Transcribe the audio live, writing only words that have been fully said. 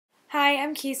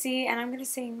I'm Casey, and I'm going to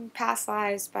sing Past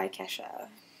Lives by Kesha.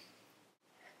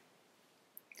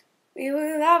 We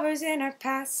were lovers in our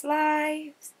past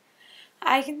lives.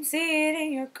 I can see it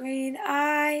in your green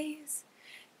eyes.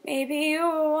 Maybe you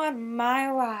were one of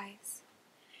my wives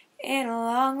in a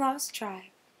long-lost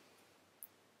tribe.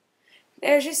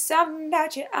 There's just something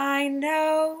about you I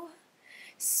know.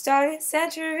 Started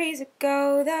centuries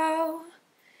ago, though.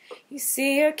 You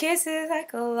see your kisses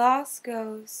like a lost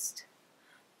ghost.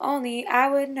 Only I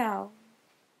would know.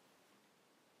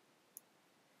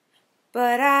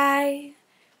 But I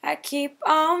keep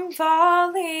on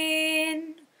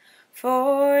falling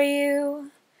for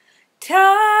you,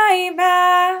 time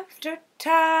after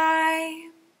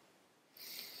time,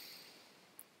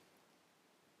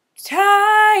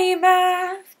 time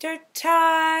after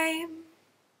time.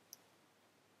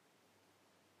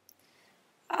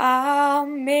 I'll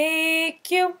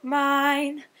make you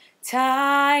mine,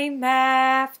 time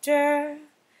after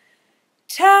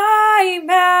time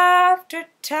after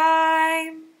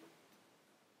time.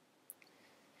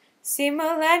 See,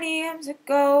 millenniums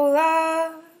ago,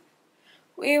 love,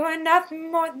 we were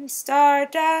nothing more than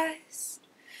stardust,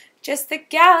 just the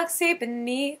galaxy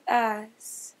beneath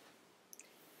us.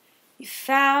 You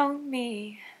found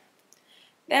me,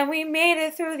 then we made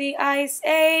it through the ice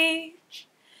age,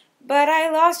 but I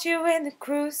lost you in the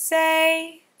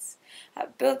crusades. I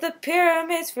built the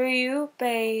pyramids for you,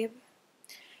 babe,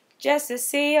 just to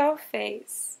see your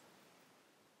face.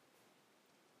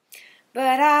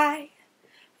 But I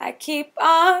keep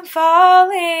on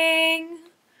falling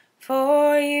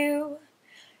for you,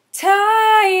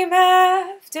 time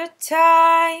after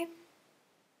time,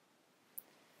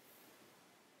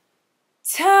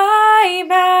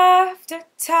 time after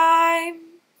time.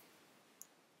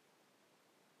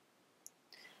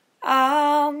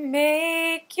 I'll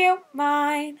make you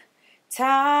mine,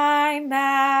 time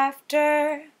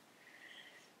after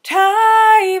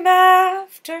time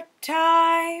after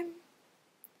time.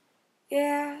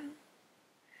 Yeah,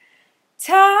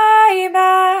 time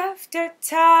after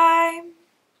time,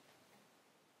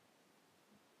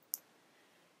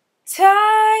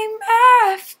 time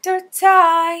after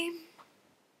time,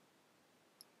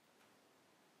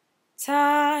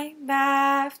 time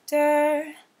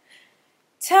after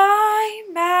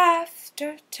time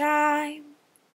after time.